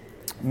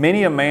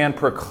 Many a man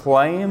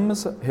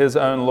proclaims his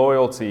own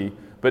loyalty,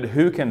 but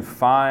who can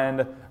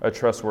find a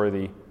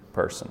trustworthy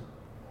person?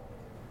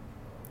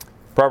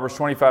 Proverbs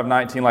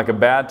 25:19, like a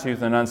bad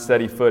tooth and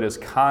unsteady foot is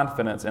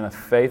confidence in a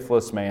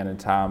faithless man in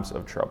times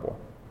of trouble.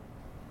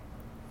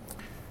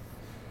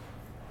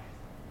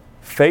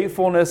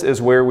 Faithfulness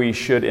is where we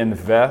should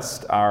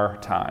invest our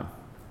time.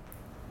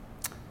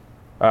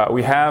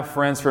 We have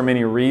friends for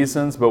many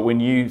reasons, but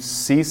when you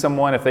see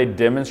someone, if they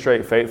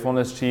demonstrate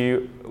faithfulness to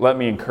you, let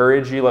me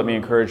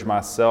encourage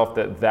myself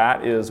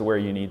that is where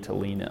you need to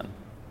lean in.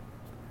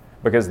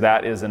 Because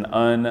that is an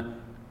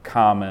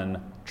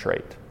uncommon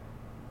trait.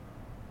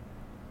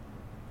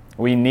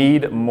 We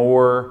need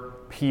more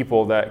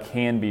people that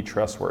can be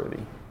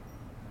trustworthy.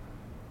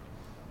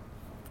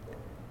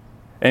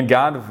 And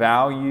God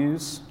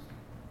values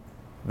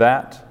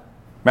that.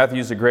 Matthew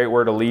used a great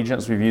word,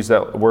 allegiance. We've used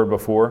that word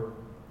before.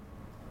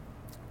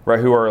 Right,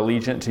 who are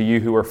allegiant to you,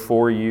 who are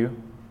for you.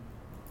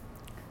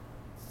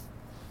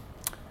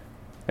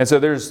 And so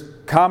there's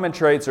common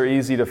traits are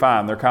easy to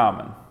find. They're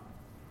common.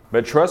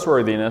 But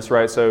trustworthiness,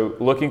 right, so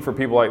looking for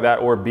people like that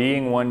or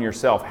being one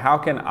yourself, how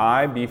can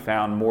I be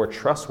found more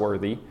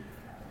trustworthy,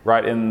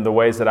 right, in the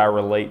ways that I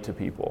relate to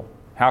people?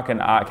 How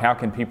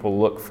can people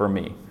look for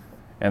me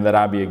and that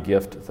I be a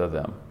gift to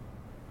them?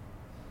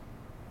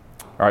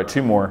 All right,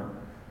 two more.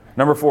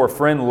 Number 4, a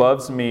friend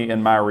loves me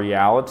in my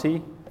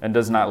reality and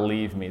does not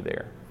leave me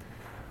there.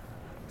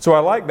 So I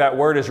like that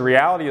word, as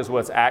reality is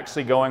what's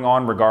actually going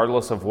on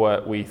regardless of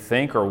what we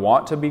think or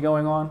want to be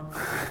going on.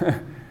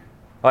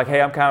 Like,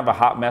 hey, I'm kind of a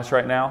hot mess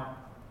right now.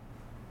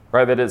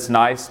 Right, that it's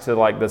nice to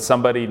that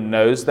somebody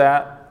knows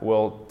that,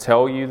 will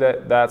tell you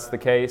that that's the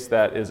case,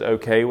 that is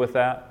okay with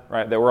that,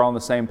 right, that we're on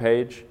the same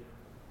page.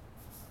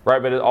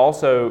 Right, but it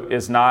also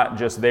is not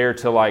just there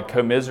to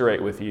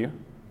commiserate with you.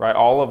 Right,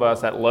 all of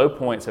us at low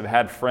points have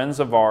had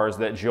friends of ours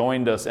that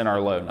joined us in our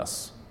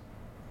lowness.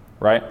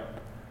 Right?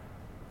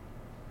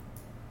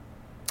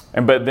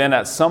 But then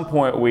at some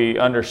point we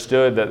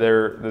understood that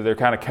they're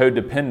kind of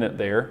codependent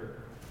there.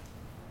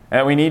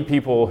 And we need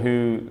people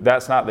who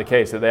that's not the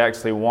case, that they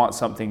actually want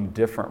something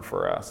different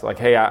for us. Like,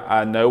 hey,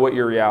 I know what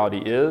your reality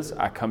is.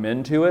 I come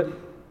into it.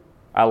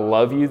 I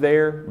love you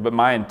there. But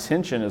my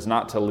intention is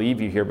not to leave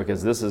you here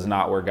because this is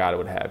not where God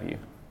would have you.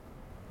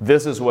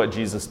 This is what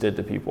Jesus did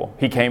to people.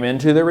 He came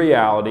into the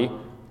reality,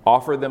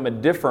 offered them a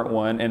different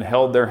one, and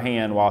held their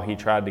hand while he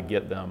tried to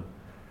get them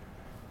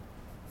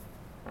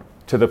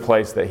to the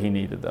place that he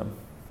needed them,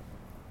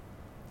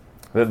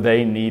 that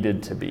they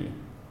needed to be.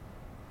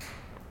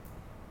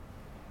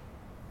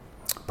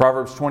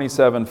 Proverbs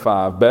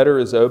 27:5, better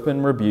is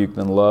open rebuke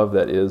than love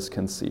that is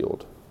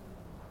concealed.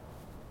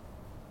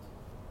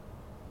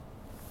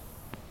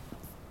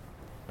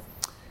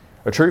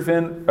 A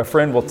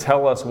friend will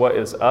tell us what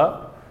is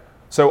up.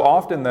 So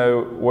often,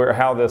 though,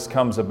 how this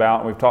comes about,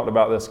 and we've talked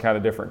about this kind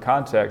of different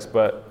contexts,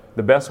 but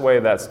the best way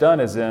that's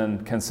done is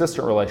in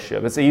consistent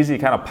relationship. It's easy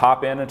to kind of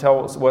pop in and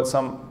tell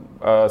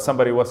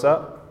somebody what's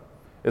up.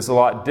 It's a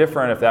lot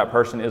different if that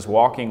person is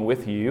walking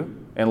with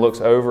you and looks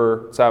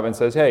over side and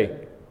says,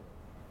 hey,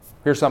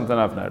 here's something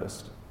I've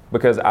noticed.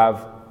 Because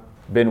I've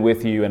been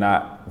with you and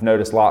I've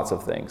noticed lots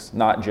of things,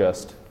 not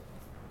just.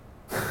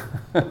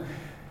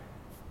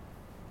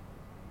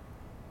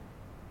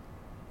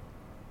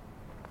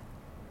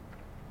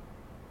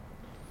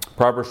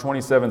 Proverbs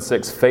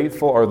 27:6,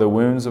 faithful are the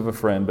wounds of a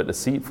friend, but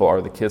deceitful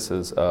are the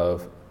kisses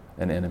of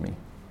an enemy.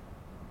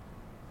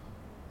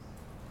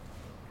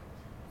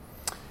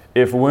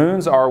 If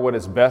wounds are what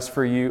is best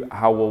for you,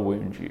 I will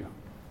wound you.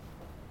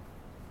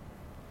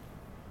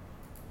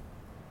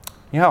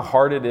 You know how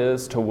hard it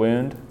is to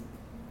wound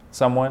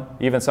someone?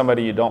 Even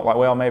somebody you don't like.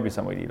 Well, maybe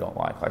somebody you don't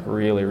like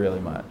really, really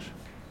much.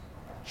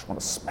 Just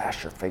want to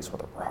smash your face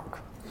with a rock.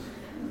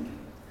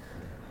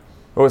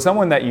 But with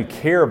someone that you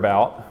care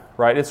about,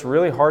 right, it's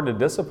really hard to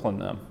discipline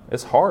them.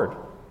 It's hard.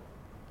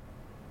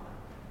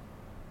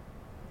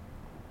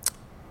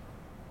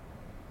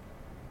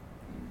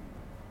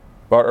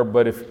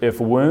 But if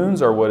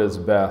wounds are what is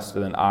best,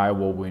 then I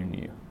will wound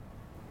you.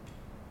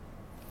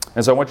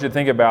 And so I want you to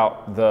think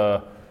about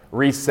the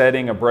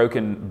resetting a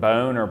broken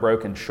bone or a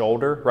broken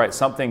shoulder, right?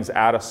 Something's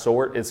out of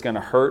sort. It's going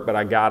to hurt,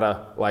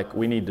 but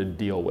we need to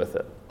deal with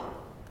it,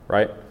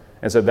 right?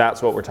 And so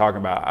that's what we're talking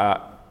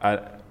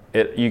about.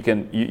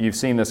 You've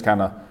seen this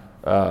kind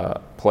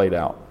of played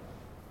out.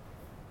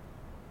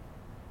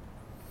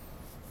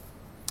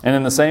 And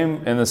in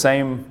the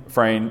same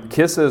frame,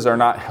 kisses are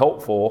not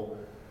helpful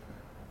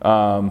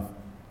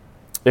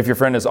if your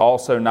friend is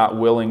also not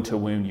willing to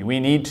wound you. We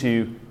need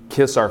to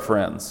kiss our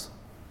friends,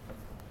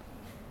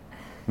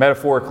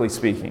 metaphorically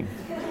speaking.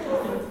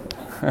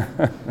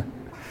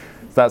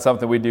 It's not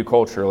something we do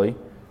culturally,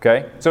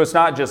 okay? So it's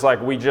not just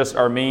like we just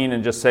are mean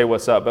and just say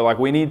what's up, but like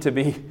we need to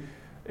be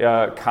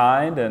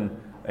kind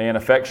and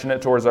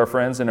affectionate towards our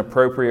friends in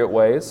appropriate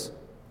ways.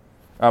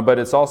 But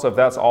it's also, if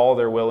that's all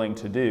they're willing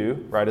to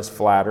do, right, is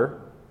flatter,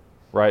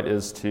 right,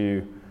 is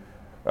to,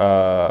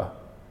 oh,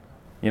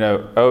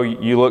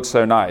 you look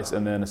so nice.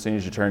 And then as soon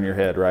as you turn your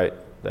head, right,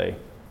 they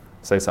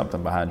say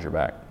something behind your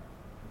back.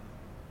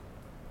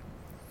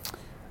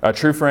 A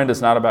true friend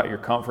is not about your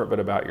comfort, but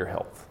about your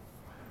health.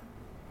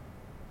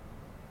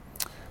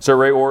 So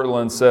Ray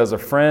Ortlund says, a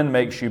friend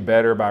makes you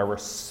better by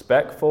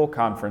respectful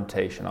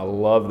confrontation. I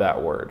love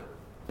that word.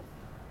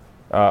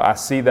 I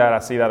see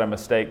that a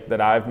mistake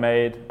that I've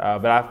made,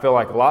 but I feel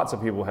like lots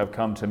of people have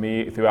come to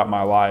me throughout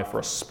my life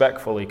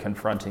respectfully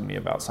confronting me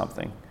about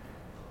something.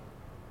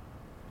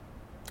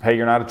 Hey,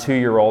 you're not a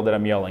 2-year-old that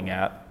I'm yelling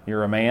at.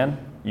 You're a man.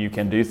 You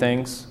can do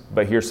things,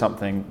 but here's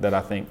something that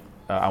I think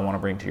I want to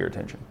bring to your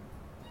attention.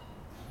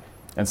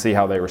 And see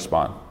how they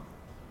respond.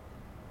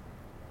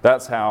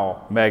 That's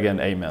how Megan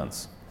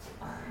amens.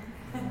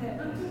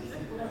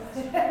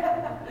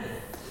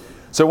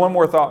 So one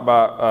more thought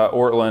by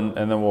Ortlund,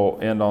 and then we'll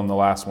end on the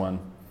last one.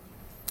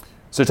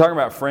 So talking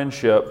about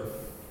friendship.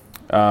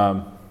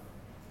 No,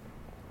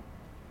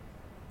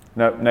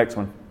 next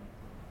one.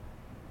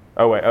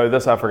 I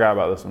forgot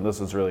about this one. This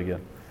is really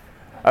good.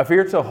 I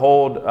fear to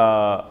hold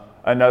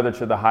another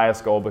to the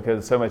highest goal because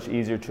it's so much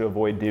easier to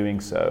avoid doing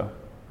so,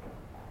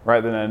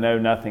 right, than I know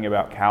nothing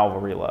about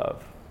Calvary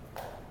love.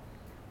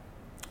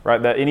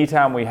 Right, that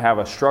anytime we have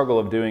a struggle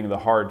of doing the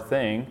hard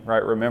thing,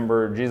 right,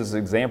 remember Jesus'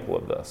 example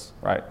of this,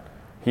 right?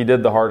 He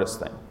did the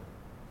hardest thing.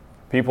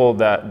 People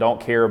that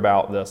don't care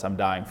about this, I'm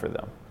dying for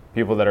them.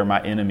 People that are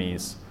my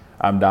enemies,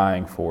 I'm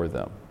dying for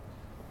them.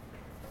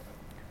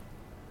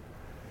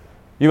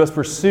 You must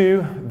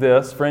pursue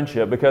this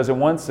friendship because in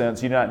one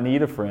sense, you do not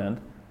need a friend.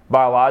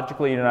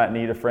 Biologically, you do not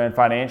need a friend.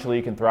 Financially,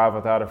 you can thrive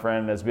without a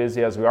friend. And as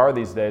busy as we are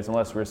these days,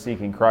 unless we're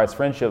seeking Christ,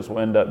 friendships will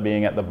end up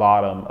being at the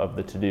bottom of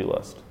the to-do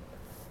list.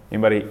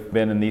 Anybody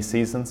been in these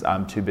seasons?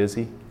 I'm too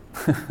busy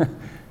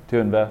to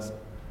invest.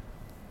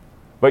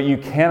 But you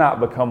cannot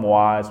become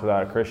wise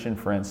without a Christian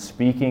friend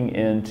speaking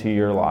into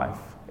your life.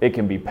 It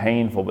can be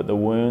painful, but the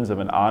wounds of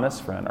an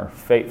honest friend are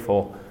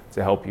faithful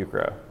to help you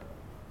grow.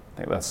 I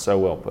think that's so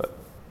well put.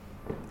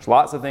 There's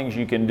lots of things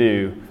you can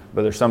do,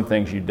 but there's some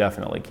things you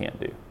definitely can't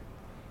do.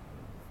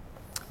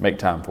 Make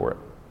time for it.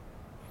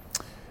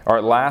 All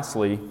right,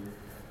 lastly,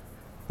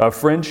 a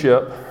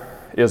friendship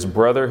is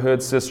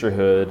brotherhood,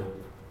 sisterhood,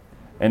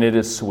 and it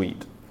is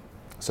sweet.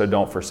 So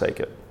don't forsake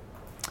it.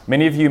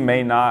 Many of you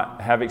may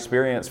not have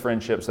experienced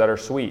friendships that are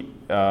sweet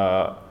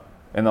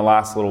in the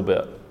last little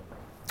bit.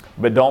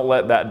 But don't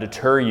let that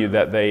deter you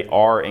that they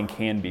are and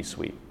can be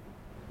sweet.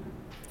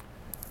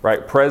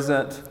 Right?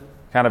 Present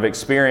kind of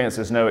experience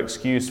is no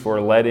excuse for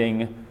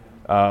letting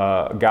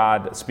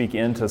God speak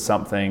into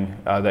something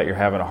that you're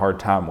having a hard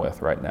time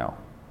with right now.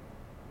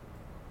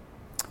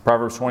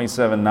 Proverbs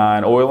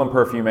 27:9, oil and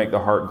perfume make the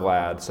heart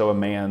glad, so a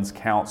man's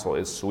counsel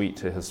is sweet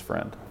to his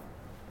friend.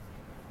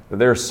 But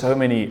there are so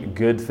many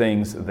good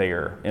things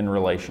there in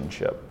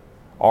relationship.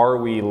 Are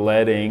we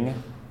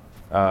letting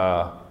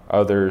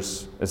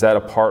others, is that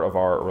a part of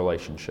our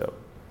relationship?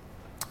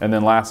 And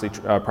then lastly,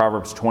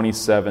 Proverbs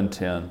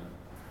 27:10,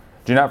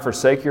 do not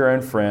forsake your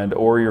own friend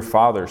or your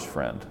father's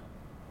friend.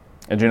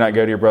 And do not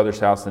go to your brother's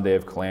house in the day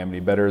of calamity.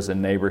 Better is a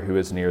neighbor who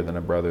is near than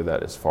a brother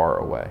that is far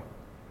away.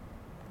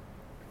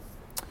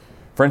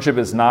 Friendship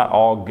is not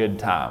all good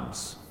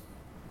times,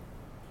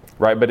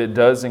 right? But it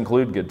does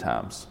include good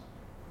times.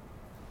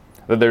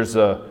 That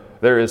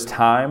there is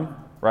time,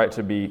 right,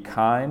 to be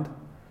kind,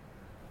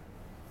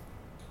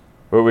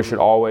 but we should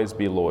always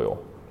be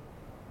loyal.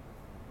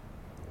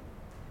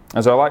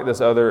 And so I like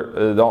this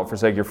other, don't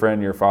forsake your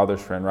friend, your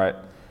father's friend, right?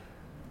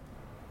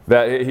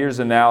 That here's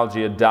an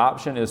analogy.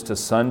 Adoption is to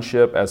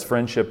sonship as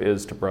friendship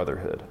is to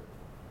brotherhood.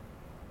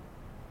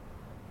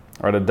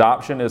 Right,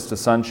 adoption is to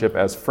sonship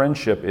as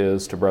friendship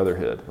is to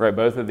brotherhood. Right,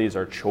 both of these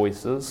are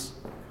choices.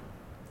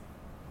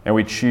 And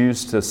we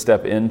choose to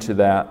step into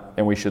that,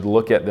 and we should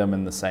look at them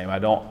in the same. I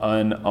don't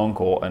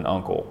un-uncle an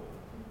uncle.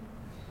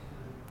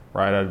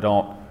 Right, I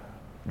don't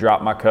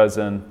drop my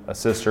cousin. A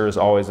sister is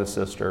always a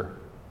sister.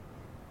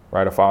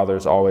 right? A father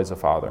is always a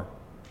father.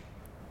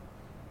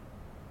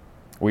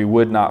 We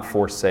would not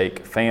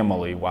forsake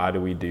family. Why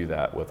do we do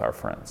that with our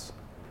friends?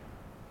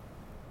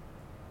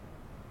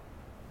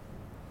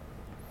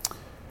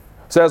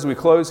 So as we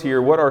close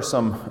here, what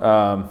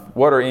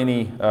are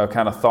any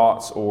kind of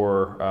thoughts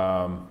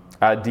or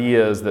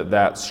ideas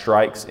that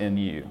strikes in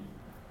you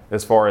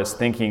as far as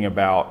thinking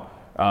about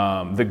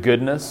the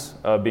goodness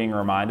of being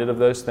reminded of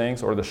those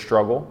things, or the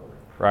struggle,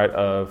 right,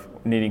 of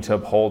needing to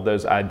uphold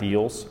those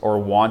ideals or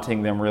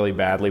wanting them really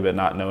badly but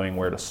not knowing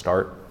where to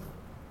start?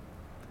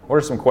 What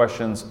are some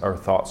questions or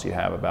thoughts you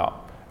have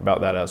about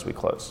that as we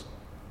close?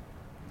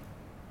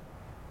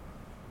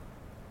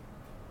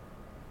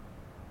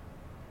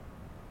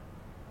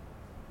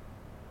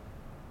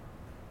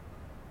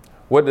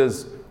 What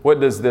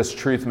does this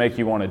truth make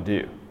you want to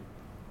do?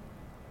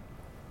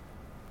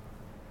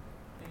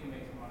 I think it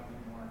makes me want to be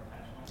more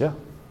intentional.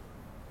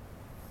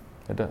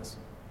 Yeah, it does.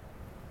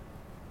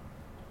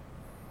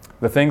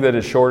 The thing that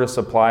is shortest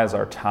supply is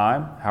our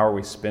time. How are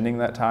we spending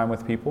that time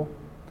with people?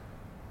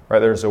 Right,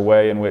 there's a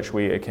way in which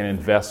we can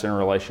invest in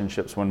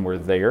relationships when we're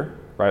there,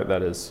 right?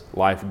 That is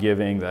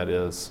life-giving, that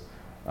is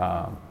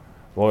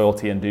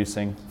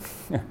loyalty-inducing,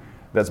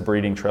 that's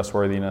breeding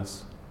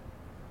trustworthiness.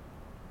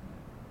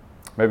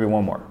 Maybe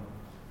one more.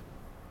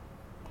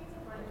 I think it's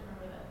important to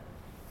remember that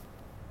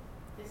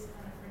this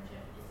kind of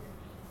friendship isn't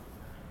easy.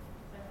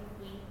 So I think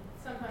we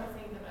sometimes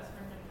think the best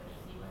friendships are the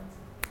easy ones.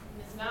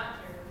 And it's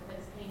not true, because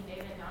I think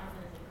David and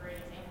Jonathan is a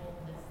great example,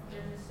 because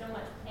there's just so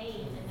much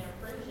pain in their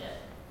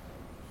friendship.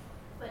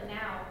 But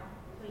now,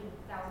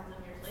 thousands of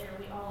years later,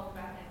 we all look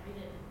back and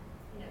read it.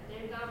 You know,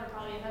 David and Jonathan are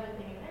probably in heaven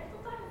thinking, they're still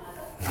talking about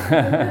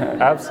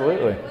us.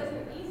 Absolutely. It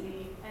wasn't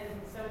easy,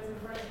 and so it's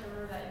important to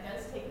remember that it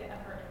does take the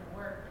effort and the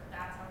work, but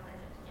that's how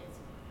friendships get to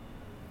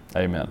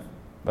be. Amen.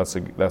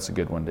 That's a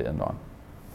good one to end on.